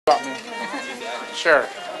Sure.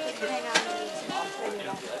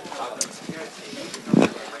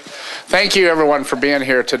 Thank you, everyone, for being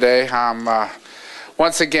here today. I'm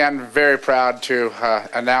once again very proud to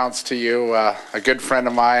announce to you a good friend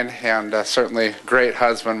of mine and certainly great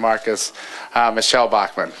husband, Marcus, Michele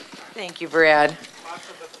Bachmann. Thank you, Brad.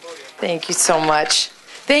 Thank you so much.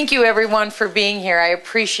 Thank you, everyone, for being here. I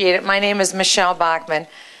appreciate it. My name is Michele Bachmann.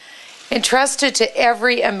 Entrusted to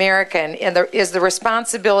every American is the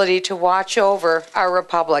responsibility to watch over our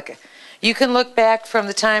republic. You can look back from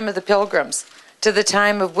the time of the Pilgrims to the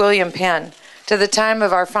time of William Penn to the time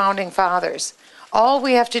of our founding fathers. All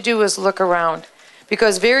we have to do is look around,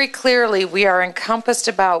 because very clearly we are encompassed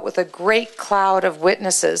about with a great cloud of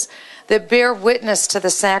witnesses that bear witness to the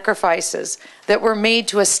sacrifices that were made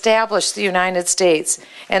to establish the United States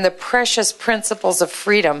and the precious principles of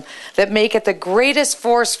freedom that make it the greatest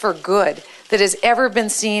force for good that has ever been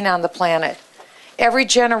seen on the planet. Every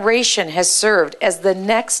generation has served as the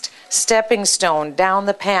next stepping stone down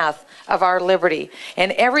the path of our liberty.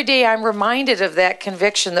 And every day I'm reminded of that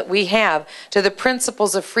conviction that we have to the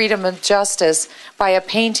principles of freedom and justice by a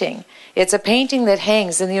painting. It's a painting that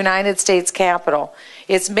hangs in the United States Capitol.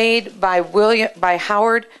 It's made by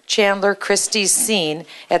Howard Chandler Christie's scene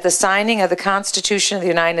at the signing of the Constitution of the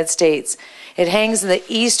United States. It hangs in the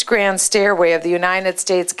East Grand Stairway of the United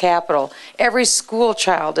States Capitol. Every school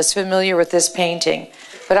child is familiar with this painting,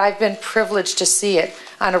 but I've been privileged to see it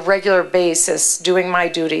on a regular basis doing my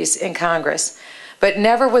duties in Congress. But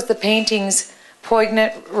never was the painting's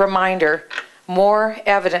poignant reminder more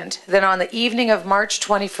evident than on the evening of March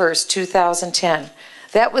 21st, 2010.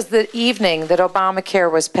 That was the evening that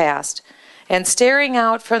Obamacare was passed. And staring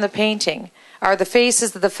out from the painting are the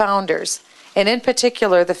faces of the founders, and in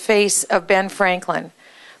particular the face of Ben Franklin,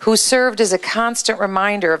 who served as a constant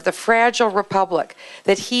reminder of the fragile republic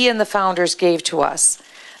that he and the founders gave to us.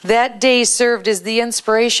 That day served as the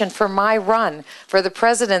inspiration for my run for the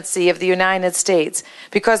presidency of the United States,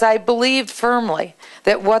 because I believed firmly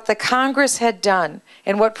that what the Congress had done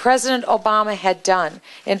and what President Obama had done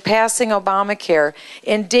in passing Obamacare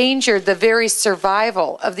endangered the very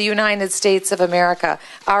survival of the United States of America,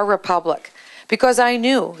 our republic, because I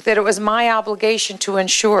knew that it was my obligation to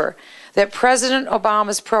ensure that President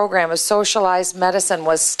Obama's program of socialized medicine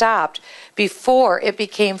was stopped before it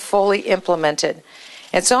became fully implemented.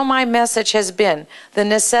 And so my message has been the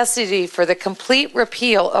necessity for the complete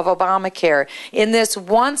repeal of Obamacare in this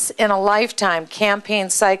once-in-a-lifetime campaign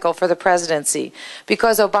cycle for the presidency,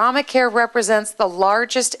 because Obamacare represents the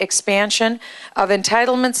largest expansion of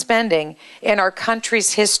entitlement spending in our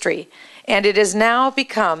country's history, and it has now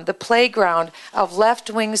become the playground of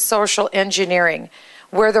left-wing social engineering,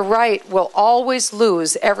 where the right will always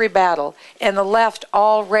lose every battle, and the left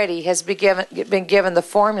already has been given the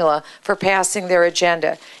formula for passing their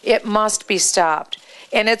agenda. It must be stopped.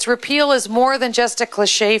 And its repeal is more than just a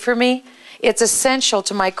cliche for me. It's essential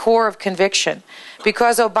to my core of conviction,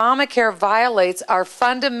 because Obamacare violates our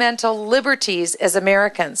fundamental liberties as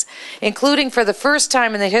Americans, including, for the first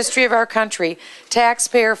time in the history of our country,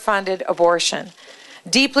 taxpayer-funded abortion.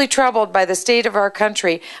 Deeply troubled by the state of our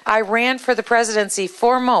country, I ran for the presidency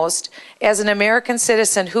foremost as an American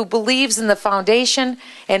citizen who believes in the foundation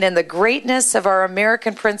and in the greatness of our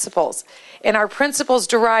American principles. And our principles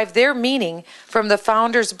derive their meaning from the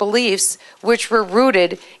founders' beliefs, which were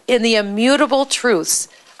rooted in the immutable truths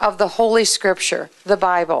of the Holy Scripture, the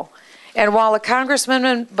Bible. And while a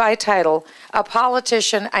congressman by title, a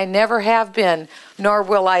politician I never have been, nor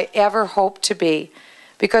will I ever hope to be,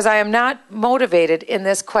 because I am not motivated in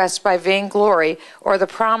this quest by vainglory or the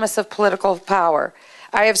promise of political power.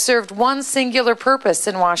 I have served one singular purpose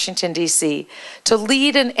in Washington, D.C., to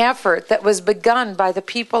lead an effort that was begun by the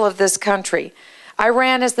people of this country. I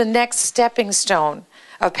ran as the next stepping stone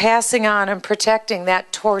of passing on and protecting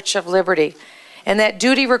that torch of liberty. And that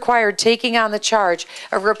duty required taking on the charge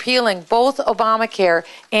of repealing both Obamacare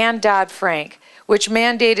and Dodd-Frank, which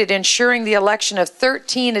mandated ensuring the election of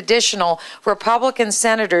 13 additional Republican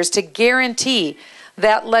senators to guarantee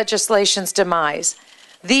that legislation's demise.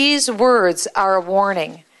 These words are a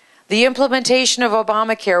warning. The implementation of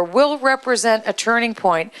Obamacare will represent a turning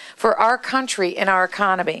point for our country and our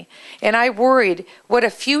economy. And I worried what a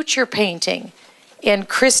future painting in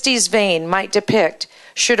Christie's vein might depict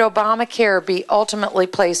should Obamacare be ultimately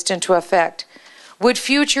placed into effect. Would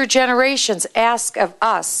future generations ask of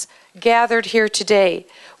us, gathered here today,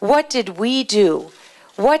 what did we do?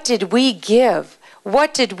 What did we give?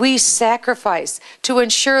 What did we sacrifice to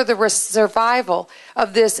ensure the survival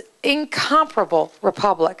of this incomparable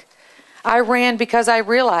republic? I ran because I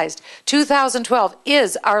realized 2012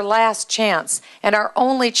 is our last chance and our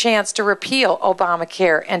only chance to repeal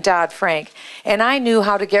Obamacare and Dodd-Frank. And I knew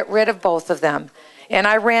how to get rid of both of them. And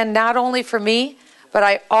I ran not only for me, but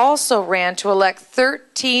I also ran to elect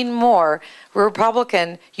 13 more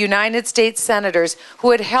Republican United States senators who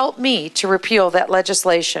would help me to repeal that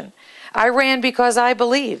legislation. I ran because I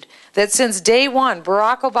believed that since day one,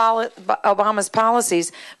 Barack Obama's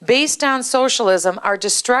policies based on socialism are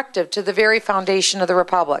destructive to the very foundation of the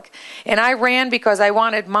Republic. And I ran because I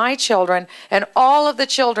wanted my children and all of the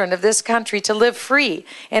children of this country to live free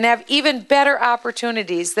and have even better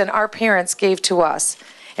opportunities than our parents gave to us.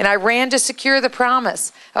 And I ran to secure the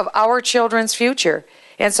promise of our children's future.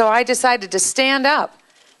 And so I decided to stand up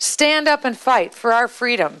and fight for our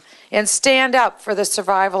freedom, and stand up for the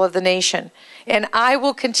survival of the nation. And I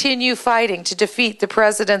will continue fighting to defeat the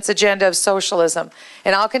president's agenda of socialism.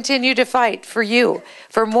 And I'll continue to fight for you,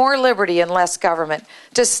 for more liberty and less government,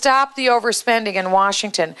 to stop the overspending in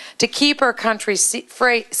Washington, to keep our country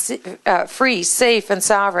free, safe, and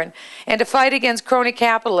sovereign, and to fight against crony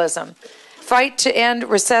capitalism. Fight to end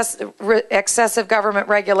excessive government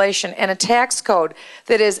regulation and a tax code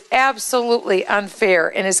that is absolutely unfair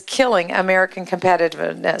and is killing American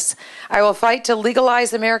competitiveness. I will fight to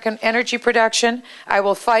legalize American energy production. I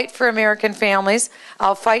will fight for American families.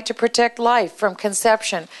 I'll fight to protect life from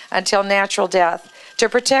conception until natural death, to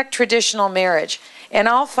protect traditional marriage. And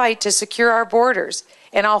I'll fight to secure our borders.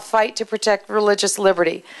 And I'll fight to protect religious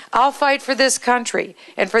liberty. I'll fight for this country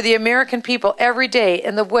and for the American people every day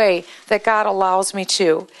in the way that God allows me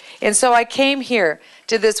to. And so I came here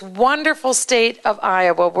to this wonderful state of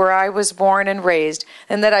Iowa where I was born and raised,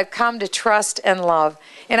 and that I've come to trust and love.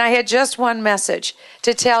 And I had just one message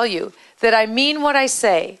to tell you, that I mean what I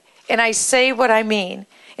say, and I say what I mean.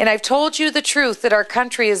 And I've told you the truth that our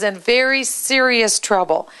country is in very serious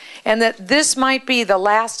trouble, and that this might be the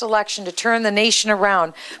last election to turn the nation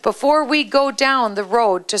around before we go down the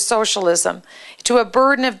road to socialism, to a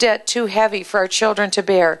burden of debt too heavy for our children to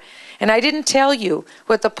bear. And I didn't tell you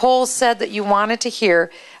what the polls said that you wanted to hear.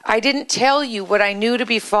 I didn't tell you what I knew to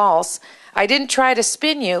be false. I didn't try to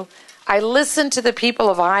spin you. I listened to the people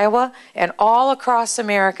of Iowa and all across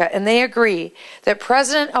America, and they agree that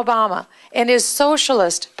President Obama and his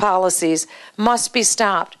socialist policies must be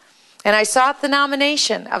stopped. And I sought the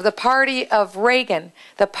nomination of the party of Reagan,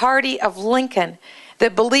 the party of Lincoln,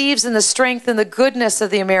 that believes in the strength and the goodness of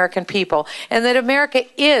the American people, and that America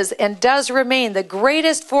is and does remain the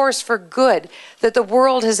greatest force for good that the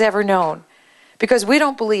world has ever known. Because we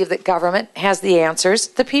don't believe that government has the answers,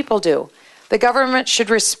 the people do. The government should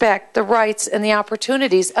respect the rights and the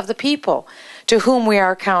opportunities of the people to whom we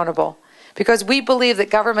are accountable. Because we believe that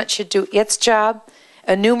government should do its job,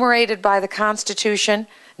 enumerated by the Constitution,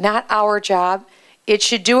 not our job. It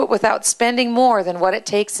should do it without spending more than what it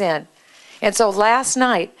takes in. And so last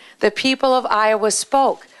night, the people of Iowa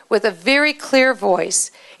spoke with a very clear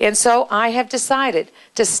voice. And so I have decided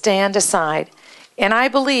to stand aside. And I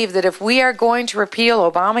believe that if we are going to repeal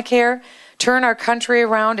Obamacare, turn our country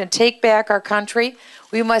around and take back our country,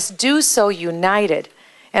 we must do so united.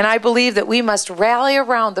 And I believe that we must rally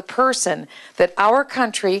around the person that our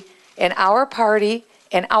country and our party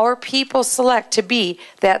and our people select to be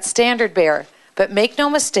that standard bearer. But make no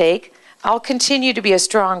mistake, I'll continue to be a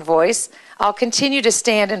strong voice. I'll continue to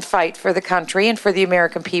stand and fight for the country and for the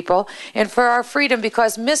American people and for our freedom,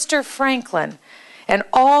 because Mr. Franklin and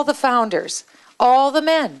all the founders, all the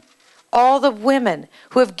men, all the women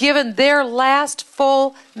who have given their last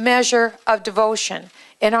full measure of devotion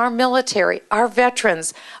in our military, our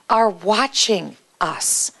veterans, are watching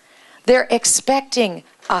us. They're expecting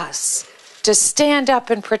us to stand up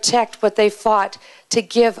and protect what they fought to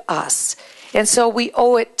give us. And so we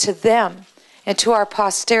owe it to them and to our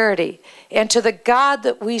posterity and to the God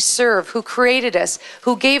that we serve, who created us,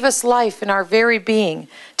 who gave us life in our very being,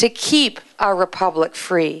 to keep our republic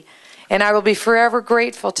free. And I will be forever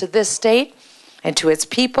grateful to this state and to its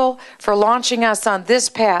people for launching us on this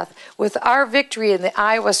path with our victory in the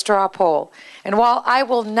Iowa straw poll. And while I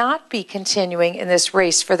will not be continuing in this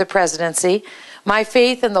race for the presidency, my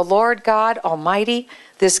faith in the Lord God Almighty,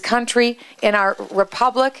 this country, and our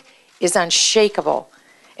republic is unshakable.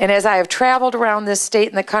 And as I have traveled around this state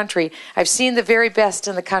and the country, I've seen the very best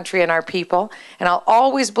in the country and our people, and I'll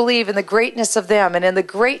always believe in the greatness of them and in the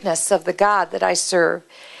greatness of the God that I serve.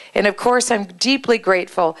 And of course, I'm deeply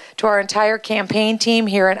grateful to our entire campaign team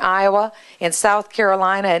here in Iowa, in South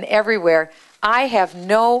Carolina, and everywhere. I have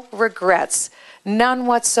no regrets, none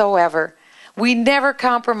whatsoever. We never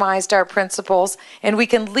compromised our principles, and we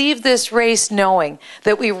can leave this race knowing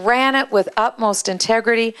that we ran it with utmost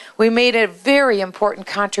integrity. We made a very important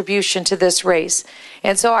contribution to this race.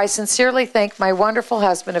 And so I sincerely thank my wonderful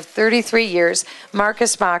husband of 33 years,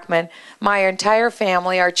 Marcus Bachmann, my entire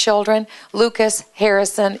family, our children, Lucas,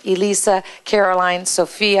 Harrison, Elisa, Caroline,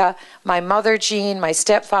 Sophia, my mother, Jean, my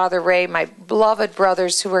stepfather, Ray, my beloved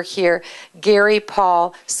brothers who are here, Gary,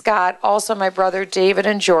 Paul, Scott, also my brother, David,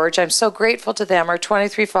 and George. I'm so grateful to them, our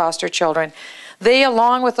 23 foster children. They,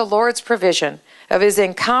 along with the Lord's provision of his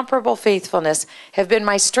incomparable faithfulness, have been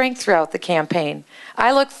my strength throughout the campaign.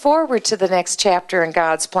 I look forward to the next chapter in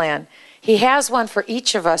God's plan. He has one for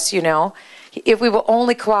each of us, you know, if we will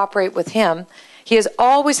only cooperate with him. He has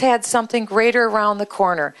always had something greater around the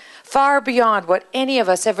corner, far beyond what any of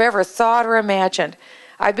us have ever thought or imagined.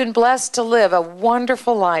 I've been blessed to live a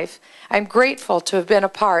wonderful life. I'm grateful to have been a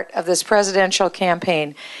part of this presidential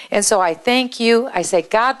campaign. And so I thank you. I say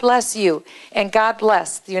God bless you, and God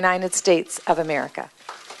bless the United States of America.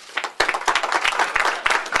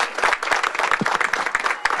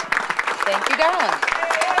 Thank you, darling.